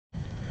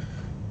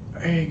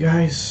Hey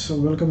guys, so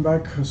welcome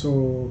back.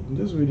 So in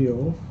this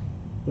video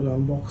we'll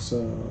unbox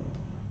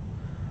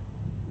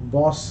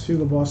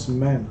Hugo Boss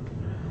Men.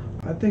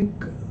 I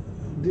think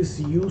this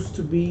used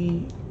to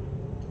be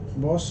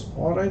Boss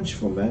Orange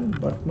for men,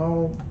 but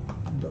now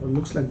it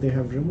looks like they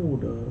have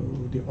removed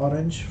the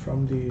orange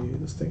from the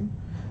this thing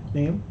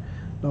name.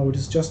 Now it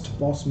is just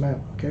Boss Man,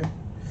 okay?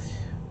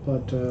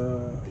 But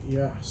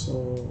yeah,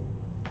 so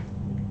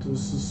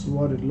this is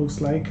what it looks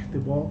like, the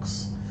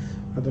box.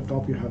 At the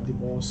top you have the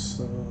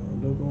Boss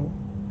logo,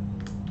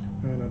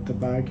 and at the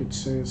back it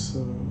says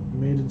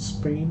made in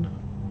Spain,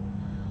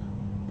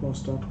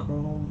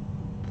 boss.com.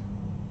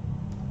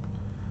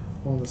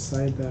 On the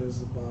side there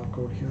is a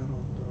barcode here,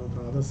 on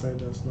the other side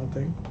there's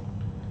nothing.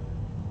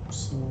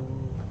 So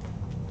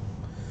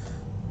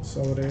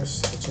it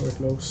is, that's how it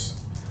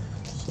looks.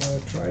 So I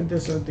tried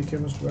this at the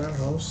Chemist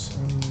Warehouse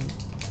and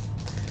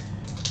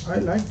I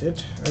liked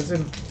it, as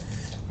in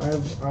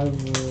I've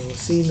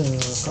seen a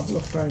couple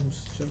of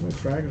times Jeremy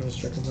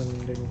Fragrance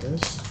recommending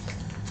this,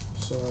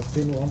 so I've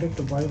been wanting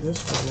to buy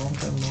this for a long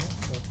time now,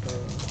 but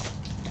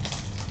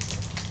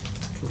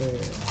today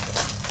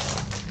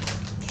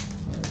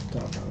I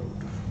thought I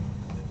would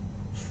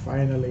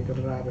finally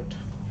grab it.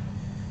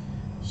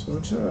 So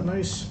it's a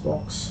nice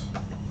box.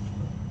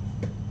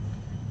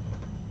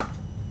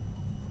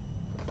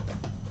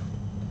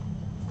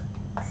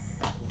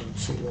 Let's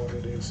see what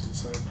it is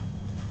inside.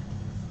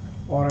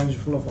 Orange,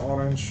 full of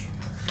orange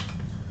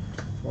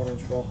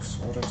box,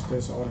 orange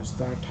this, orange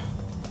that.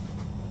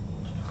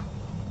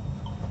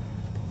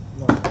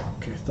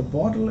 Okay, the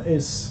bottle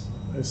is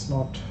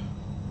not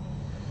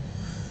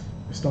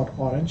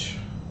orange.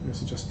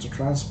 It's just a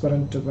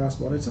transparent glass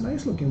bottle. It's a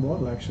nice looking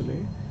bottle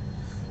actually.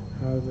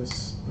 Has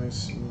this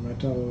nice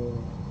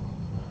metal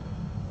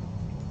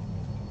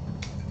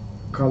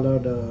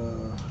colored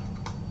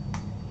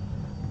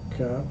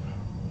cap.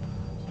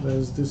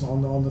 There's this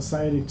on the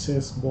side, it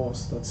says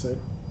Boss, that's it.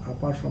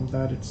 Apart from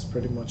that, it's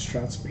pretty much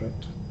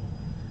transparent.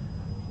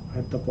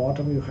 At the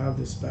bottom you have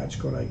this badge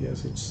code, I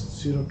guess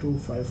it's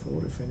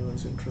 0254 if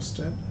anyone's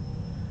interested.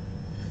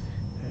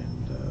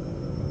 And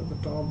the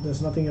top,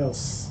 there's nothing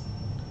else.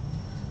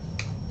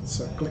 It's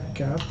a click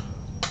cap.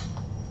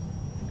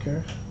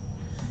 Okay,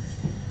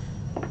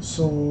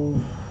 so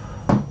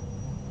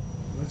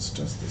let's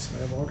test this.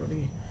 I've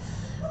already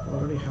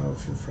have a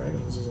few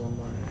fragrances on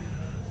my.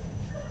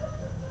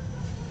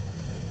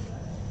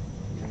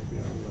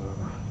 Maybe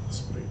I'll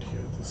spray it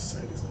here. This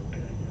side is empty,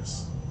 I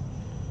guess.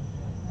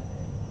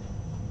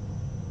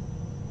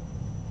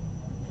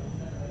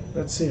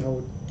 Let's see how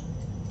it.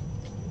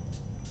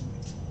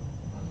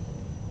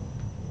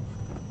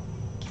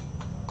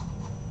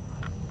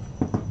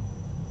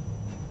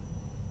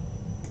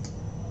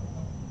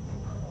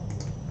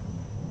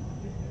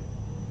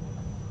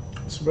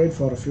 Let's wait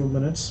for a few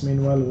minutes.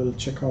 Meanwhile, we'll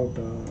check out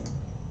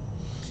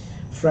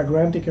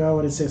Fragrantica,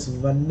 where it says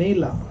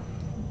vanilla.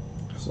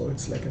 So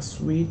it's like a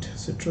sweet,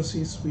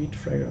 citrusy, sweet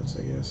fragrance,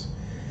 I guess.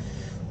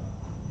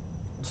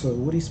 So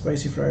woody,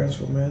 spicy fragrance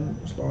for men.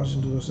 It was launched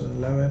in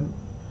 2011.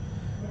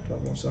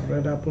 Top notes are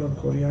red apple and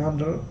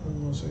coriander.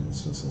 Also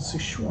instance and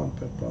Sichuan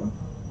pepper,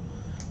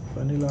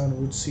 vanilla and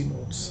woodsy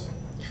notes.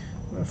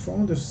 I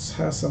found this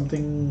has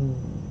something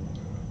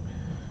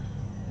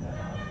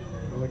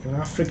like an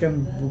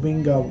African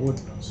bubinga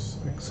wood.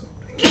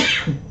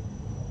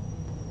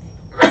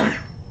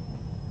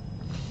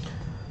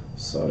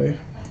 Sorry.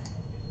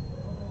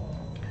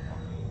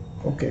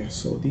 Okay,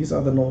 so these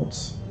are the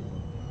notes.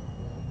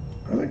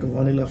 I like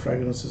vanilla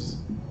fragrances.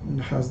 It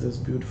has this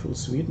beautiful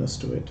sweetness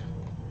to it,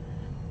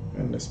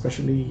 and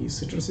especially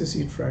citrusy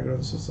seed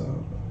fragrances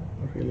are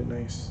really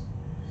nice.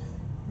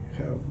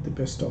 You have the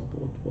best of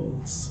both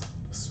worlds,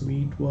 the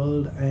sweet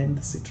world and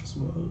the citrus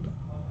world.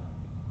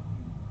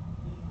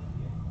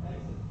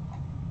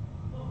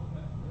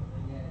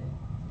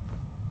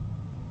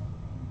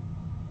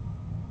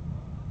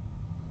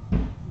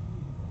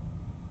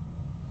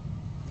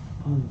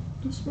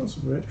 This smells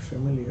very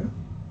familiar.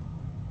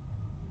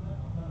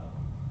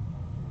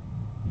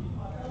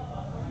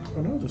 I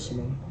know this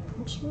smell.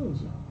 What smell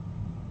is it?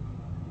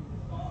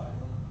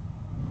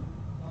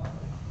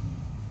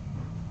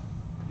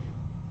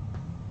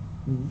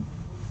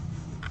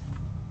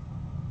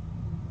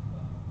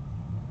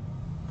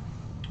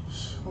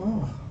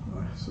 Oh,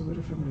 it's a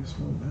very familiar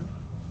smell, man.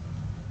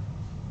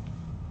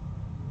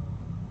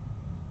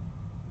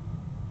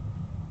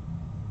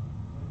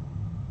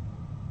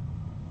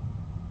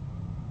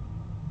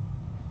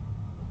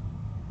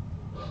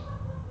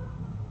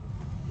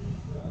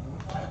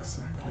 What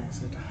exactly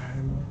is it?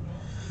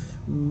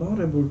 I'm not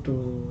able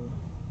to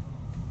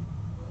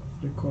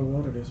recall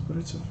what it is, but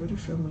it's a very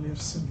familiar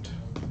scent.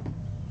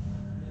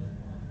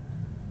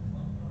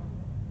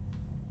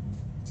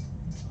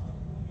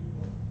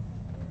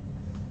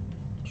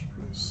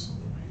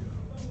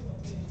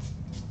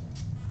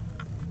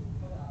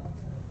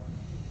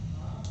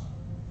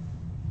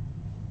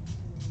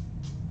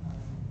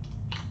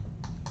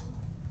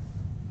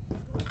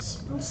 It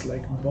smells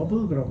like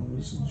bubble gum.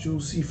 It's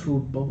juicy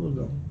fruit bubble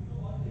gum.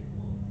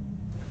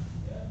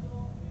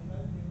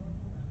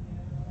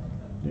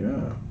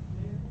 Yeah.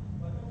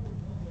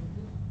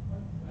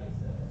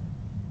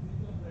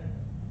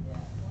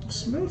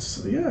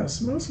 Smells, yeah,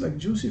 smells like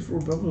juicy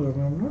fruit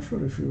bubblegum. I'm not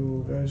sure if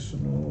you guys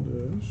know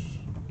this.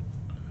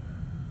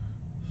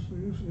 So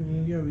in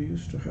India we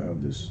used to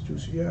have this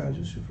juicy, yeah,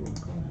 juicy fruit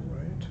gum,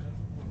 right?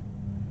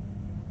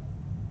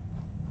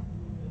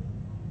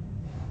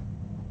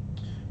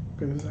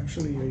 Okay, this is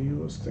actually a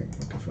US thing.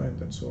 Okay, fine.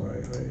 That's why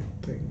I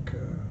think.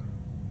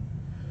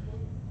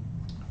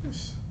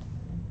 Yes.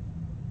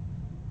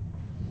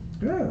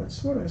 Yeah,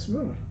 that's what I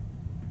smell.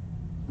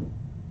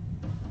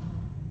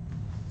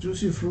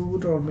 Juicy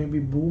fruit or maybe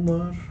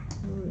boomer.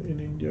 In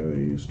India,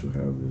 we used to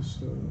have this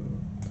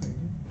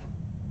thing.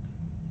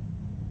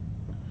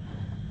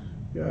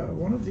 Yeah,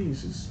 one of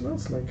these. It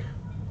smells like.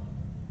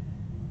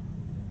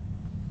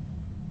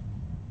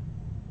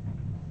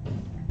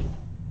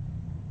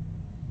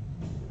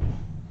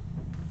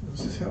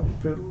 Does this have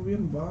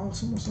Peruvian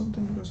balsam or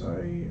something? Because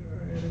I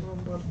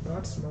remember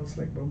that smells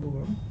like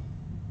bubblegum.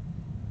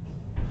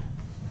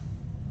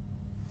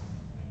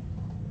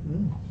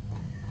 Mm.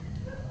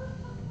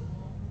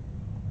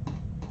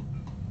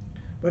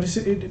 But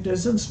it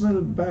doesn't smell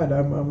bad.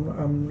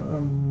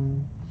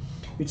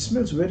 It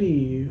smells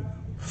very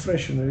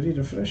fresh and very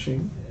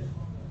refreshing.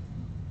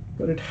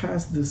 But it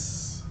has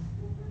this,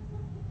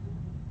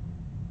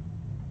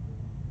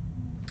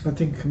 I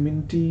think,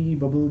 minty,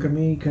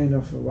 bubblegummy kind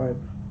of a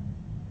vibe.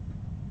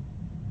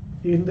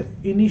 In the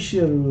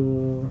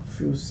initial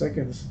few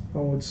seconds,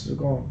 how it's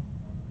gone.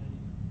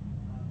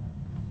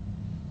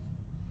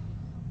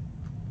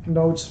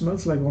 Now it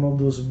smells like one of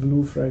those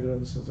blue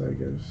fragrances, I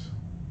guess.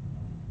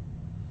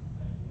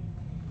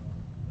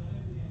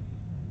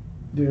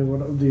 They're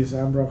one of these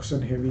Ambrox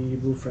and heavy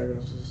blue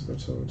fragrances.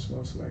 That's how it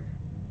smells like.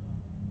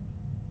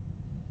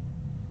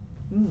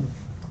 Mm.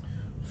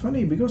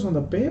 Funny because on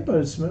the paper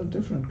it smelled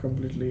different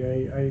completely.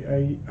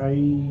 I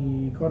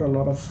got a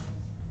lot of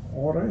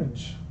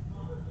orange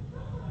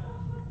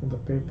on the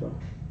paper.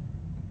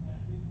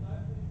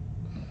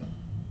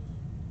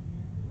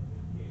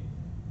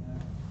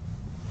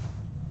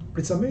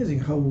 It's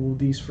amazing how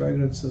these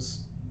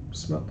fragrances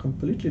smell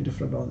completely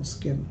different on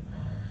skin.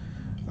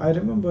 I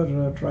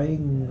remember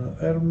trying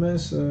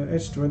Hermes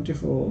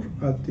H24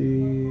 at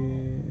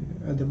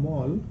the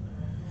mall.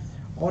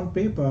 On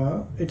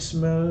paper, it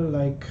smelled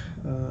like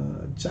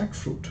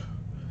jackfruit.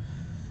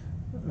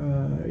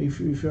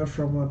 If you're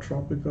from a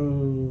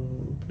tropical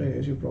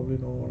place, you probably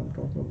know what I'm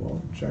talking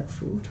about,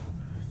 jackfruit.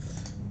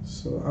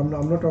 So I'm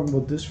not talking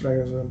about this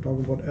fragrance. I'm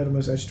talking about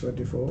Hermes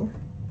H24.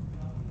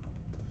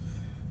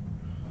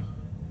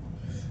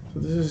 So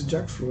this is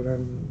jackfruit,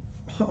 and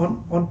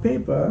on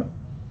paper,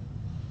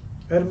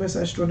 Hermes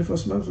H24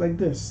 smells like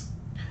this.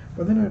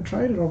 But then I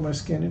tried it on my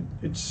skin.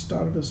 It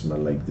started to smell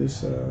like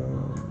this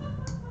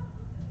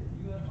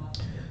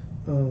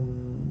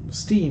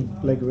steam,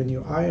 like when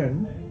you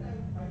iron,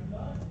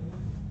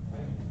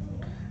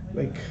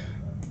 like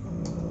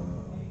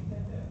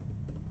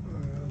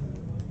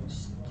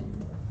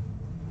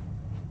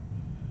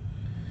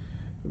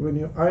when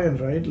you iron,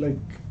 right? Like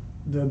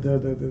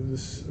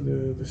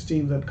the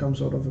steam that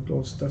comes out of the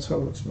clothes. That's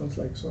how it smells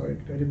like. So I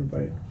didn't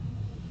buy it.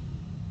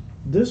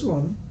 This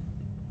one,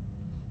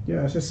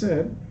 yeah, as I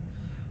said,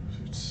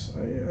 it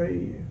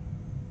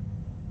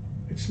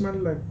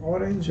smelled like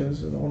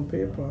oranges on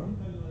paper.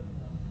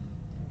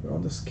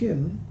 On the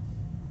skin,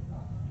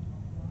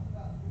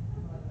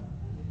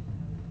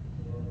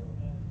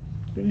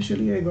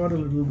 initially I got a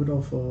little bit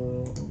of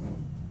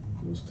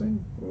this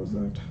thing. What was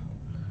that?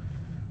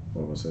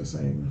 What was I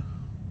saying?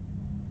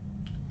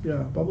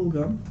 Yeah, bubble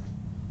gum.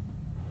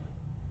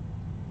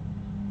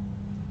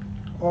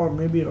 Or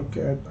maybe,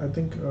 okay, I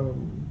think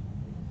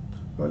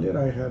earlier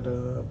I had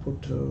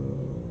put a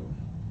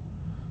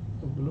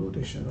blue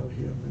additional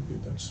here. Maybe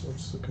that's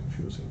what's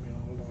confusing me.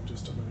 Hold on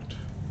just a minute.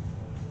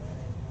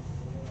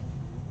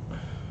 I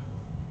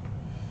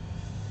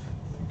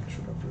think I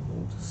should have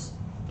removed this.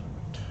 Damn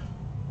it.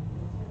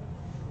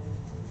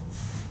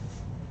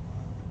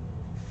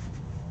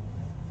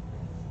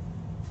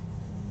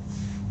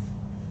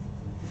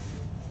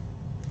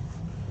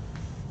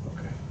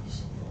 Okay,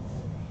 so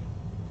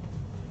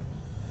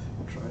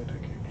try it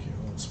again here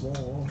once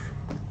more.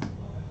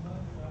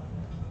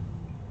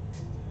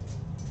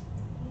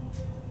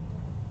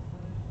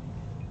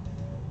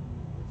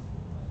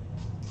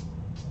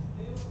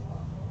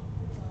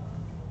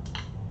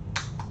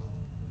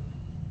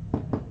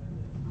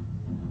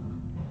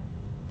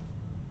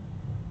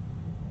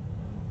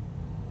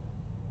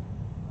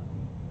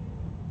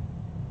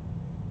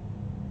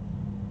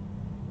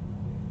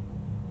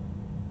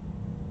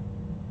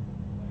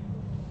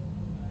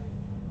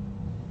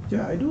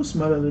 Yeah, I do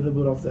smell a little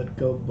bit of that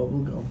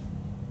bubble gum,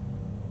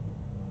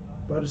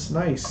 but it's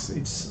nice.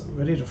 It's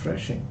very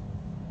refreshing.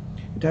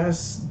 It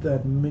has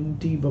that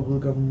minty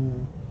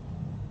bubblegum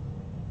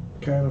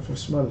kind of a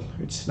smell.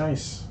 It's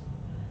nice.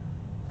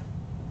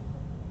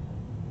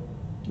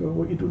 It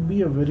would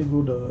be a very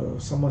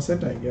good summer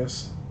scent, I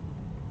guess.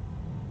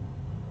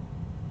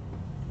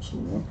 So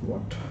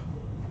what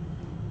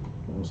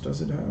else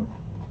does it have?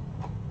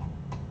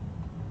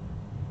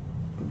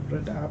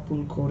 red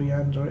apple,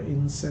 coriander,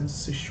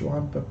 incense,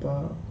 Sichuan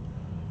pepper,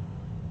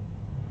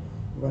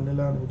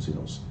 vanilla, and woodsy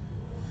notes.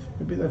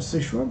 Maybe that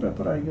Sichuan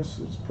pepper, I guess,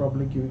 is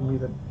probably giving me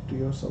that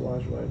Dior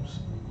Sauvage vibes.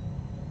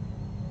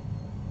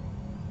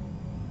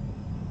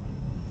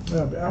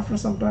 Yeah, but after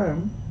some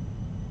time,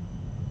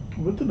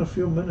 within a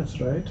few minutes,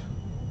 right,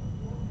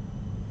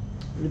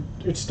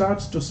 it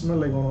starts to smell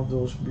like one of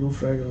those blue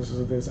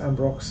fragrances. There's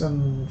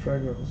Ambroxan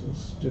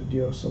fragrances,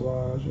 Dior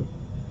Sauvage,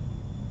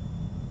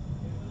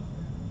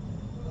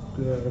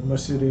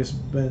 Mercedes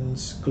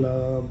Benz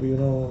Club,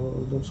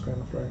 those kind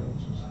of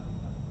fragrances.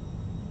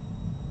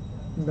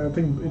 And I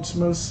think it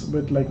smells a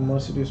bit like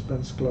Mercedes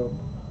Benz Club.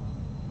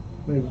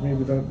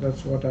 Maybe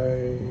that's what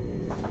I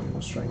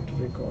was trying to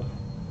recall.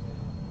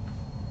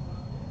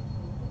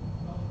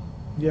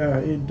 Yeah,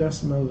 it does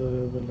smell a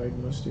little bit like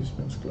Mercedes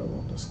Benz Club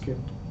on the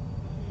skin.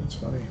 It's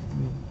funny.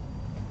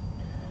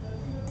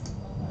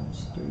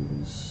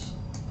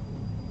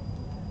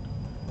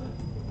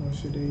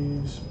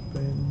 Mercedes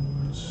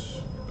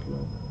Benz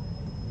Club.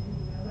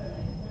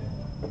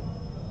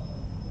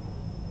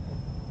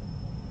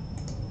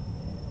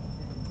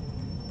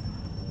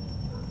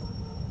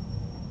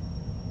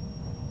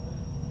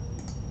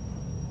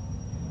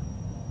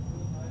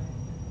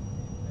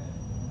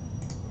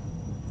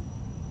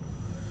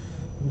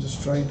 I'm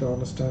just trying to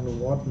understand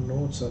what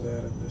notes are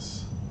there in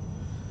this.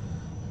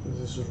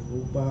 This is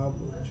rhubarb,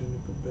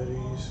 juniper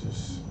berries,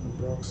 this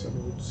Ambroxan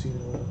woodsy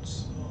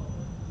notes,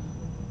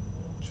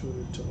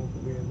 cherry tomato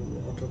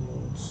and water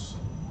notes.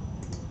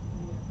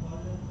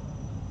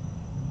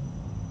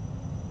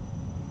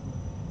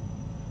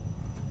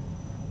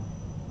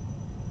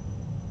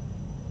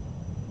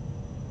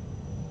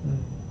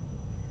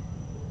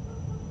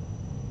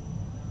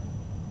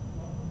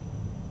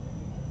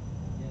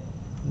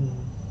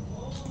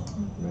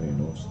 Many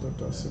notes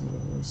that are similar.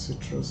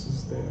 Citrus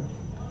is there.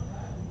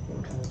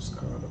 Water notes,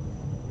 cardamom.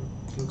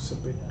 It looks a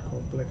bit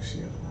complex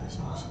here in this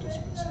Mercedes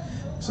Benz.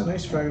 It's a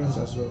nice fragrance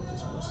as well,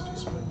 this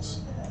Mercedes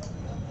Benz.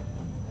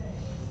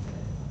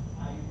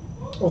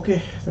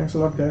 Okay, thanks a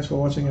lot guys for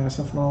watching. As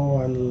of now,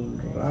 I'll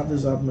wrap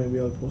this up. Maybe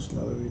I'll post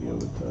another video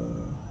with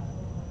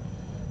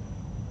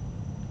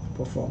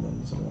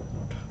performance and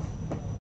whatnot.